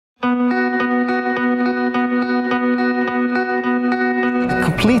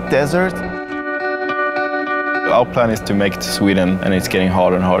complete desert. Our plan is to make it to Sweden, and it's getting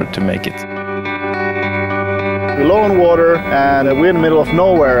harder and harder to make it. We're low on water and we're in the middle of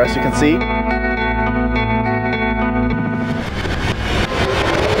nowhere, as you can see.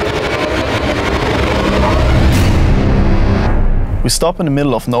 We stop in the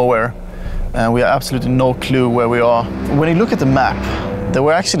middle of nowhere and we have absolutely no clue where we are. When you look at the map, there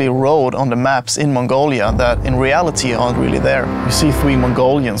were actually roads on the maps in Mongolia that in reality aren't really there. You see 3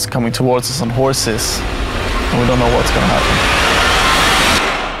 Mongolians coming towards us on horses and we don't know what's going to happen.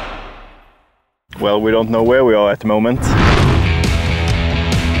 Well, we don't know where we are at the moment.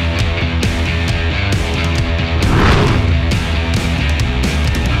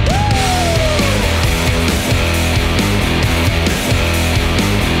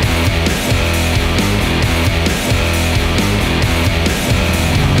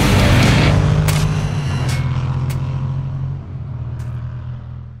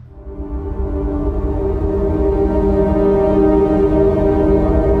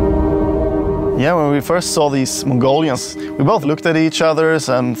 Yeah, when we first saw these Mongolians, we both looked at each other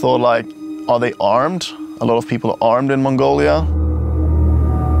and thought like, are they armed? A lot of people are armed in Mongolia.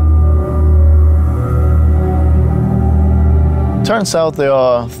 Turns out there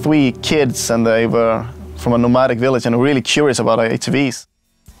are 3 kids and they were from a nomadic village and are really curious about ATVs.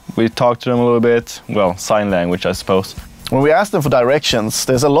 We talked to them a little bit, well, sign language, I suppose. When we asked them for directions,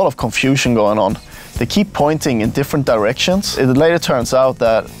 there's a lot of confusion going on. They keep pointing in different directions. It later turns out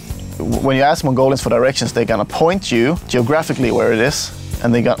that when you ask Mongolians for directions, they're gonna point you geographically where it is,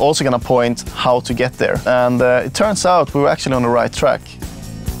 and they're also gonna point how to get there. And it turns out we were actually on the right track.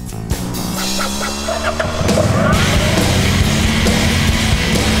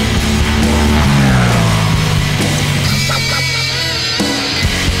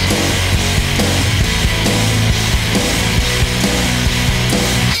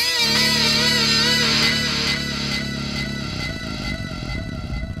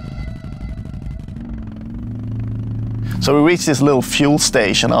 So we reached this little fuel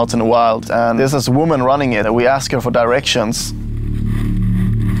station out in the wild, and there's this woman running it, and we ask her for directions.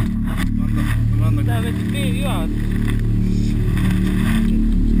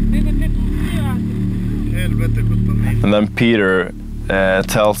 And then Peter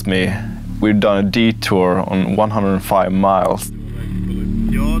tells me we've done a detour on 105 miles.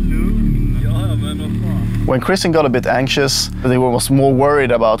 When Christian got a bit anxious, he was more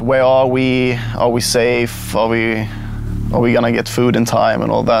worried about where are we safe, are we gonna get food in time and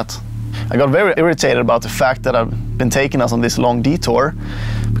all that. I got very irritated about the fact that I've been taking us on this long detour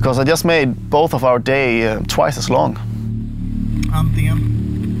because I just made both of our day twice as long. Antingen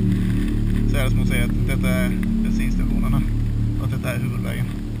så är det som att säga att detta är bensinstationerna och att detta är huvudvägen.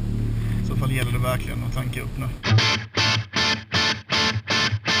 I så fall gäller det verkligen att tanka upp nu.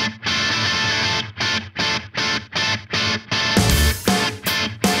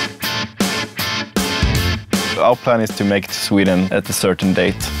 Our plan is to make it to Sweden at a certain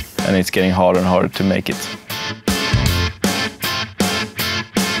date, and it's getting harder and harder to make it.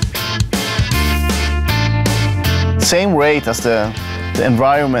 Same rate as the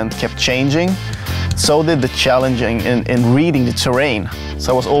environment kept changing, so did the challenging in reading the terrain.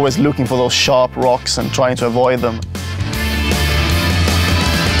 So I was always looking for those sharp rocks and trying to avoid them.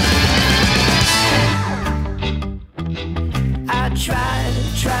 I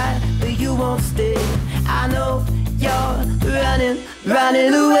tried, but you won't stay. I know you're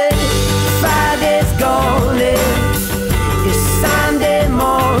running away. Friday's gone, it's Sunday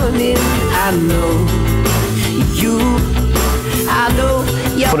morning. I know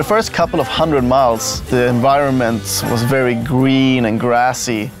For the first couple of 100 miles, the environment was very green and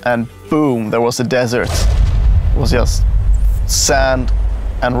grassy, and boom, there was a desert. It was just sand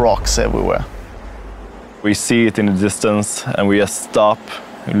and rocks everywhere. We see it in the distance, and we just stop,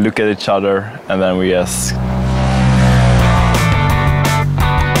 we look at each other, and then we just...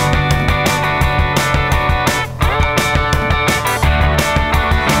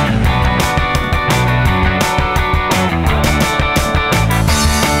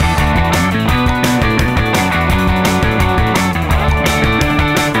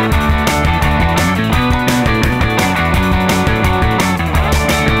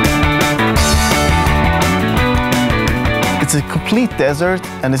 It's a complete desert,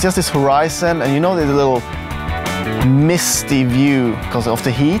 and it's just this horizon, and you know there's a little misty view because of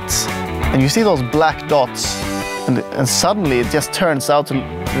the heat, and you see those black dots, and suddenly it just turns out to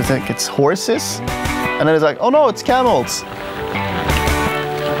think it's horses, and then it's like, oh no, it's camels.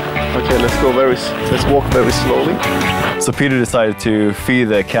 Okay, let's walk very slowly. So Peter decided to feed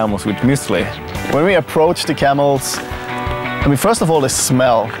the camels with muesli. When we approached the camels, I mean, first of all, they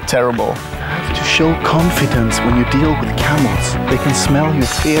smell terrible. You have to show confidence when you deal with camels. They can smell your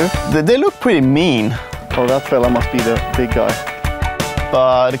fear. They look pretty mean. Oh, that fella must be the big guy.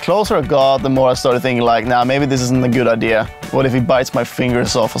 But the closer I got, the more I started thinking like, nah, maybe this isn't a good idea. What if he bites my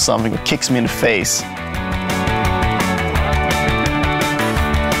fingers off or something, or kicks me in the face?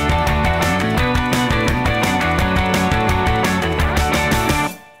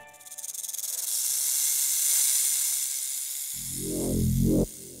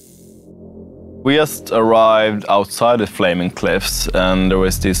 We just arrived outside the Flaming Cliffs and there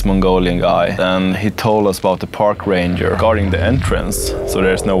was this Mongolian guy and he told us about the park ranger guarding the entrance so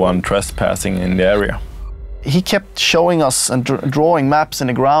there's no one trespassing in the area. He kept showing us and drawing maps in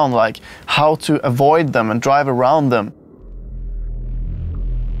the ground like how to avoid them and drive around them.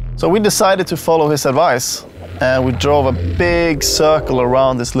 So we decided to follow his advice and we drove a big circle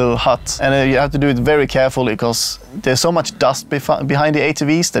around this little hut. And you have to do it very carefully because there's so much dust behind the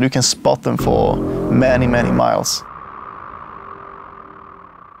ATVs that you can spot them for many, many miles.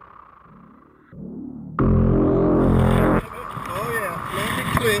 Oh yeah, Flaming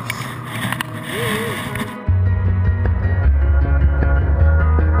Cliffs.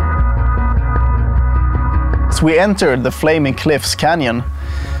 As we entered the Flaming Cliffs Canyon,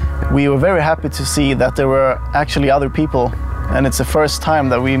 we were very happy to see that there were actually other people, and it's the first time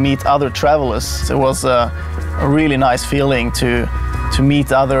that we meet other travelers. So it was a really nice feeling to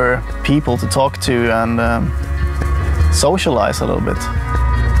meet other people to talk to and socialize a little bit.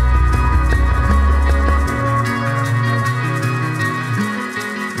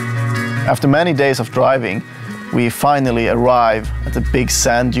 After many days of driving, we finally arrive at the big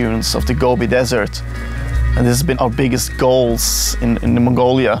sand dunes of the Gobi Desert. And this has been our biggest goals in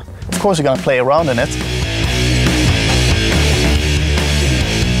Mongolia. Of course, we're gonna play around in it.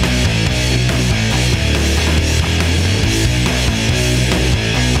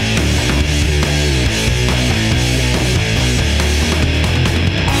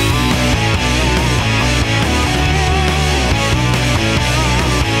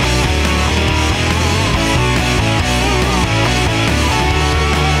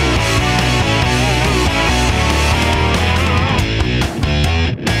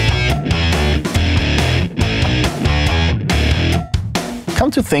 Come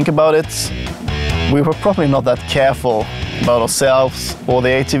to think about it, we were probably not that careful about ourselves or the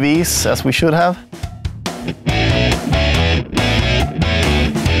ATVs as we should have.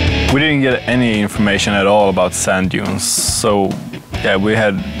 We didn't get any information at all about sand dunes, so yeah, we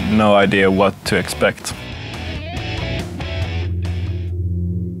had no idea what to expect.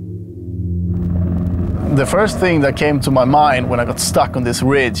 The first thing that came to my mind when I got stuck on this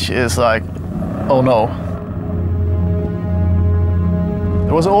ridge is like, oh no.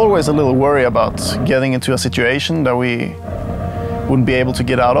 There was always a little worry about getting into a situation that we wouldn't be able to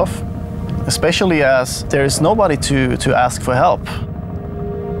get out of, especially as there is nobody to ask for help.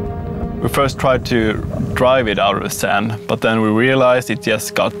 We first tried to drive it out of the sand, but then we realized it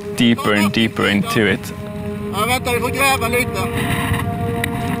just got deeper and deeper into it. Ja, vänta, vi får gräva lite.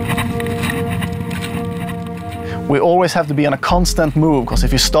 We always have to be on a constant move, because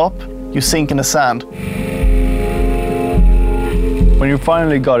if you stop, you sink in the sand. When we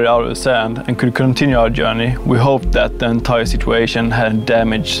finally got it out of the sand and could continue our journey, we hoped that the entire situation hadn't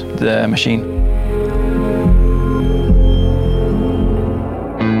damaged the machine.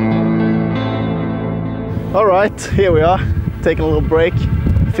 All right, here we are, taking a little break,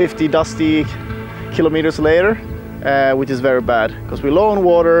 50 dusty kilometers later, which is very bad, because we're low on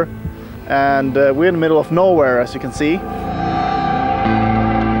water and we're in the middle of nowhere, as you can see.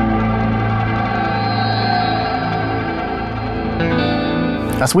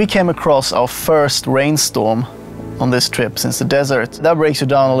 As we came across our first rainstorm on this trip since the desert, that breaks you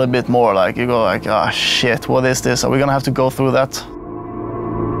down a little bit more. Like you go like, ah, shit, what is this? Are we gonna have to go through that?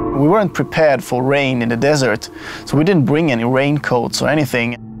 We weren't prepared for rain in the desert, so we didn't bring any raincoats or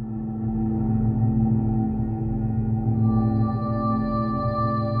anything.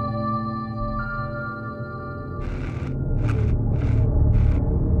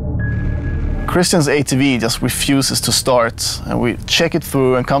 Christian's ATV just refuses to start, and we check it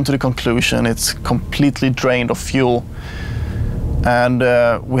through and come to the conclusion it's completely drained of fuel. And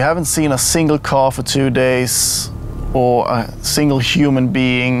we haven't seen a single car for 2 days or a single human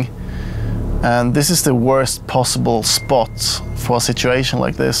being, and this is the worst possible spot for a situation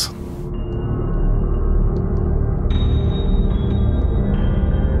like this.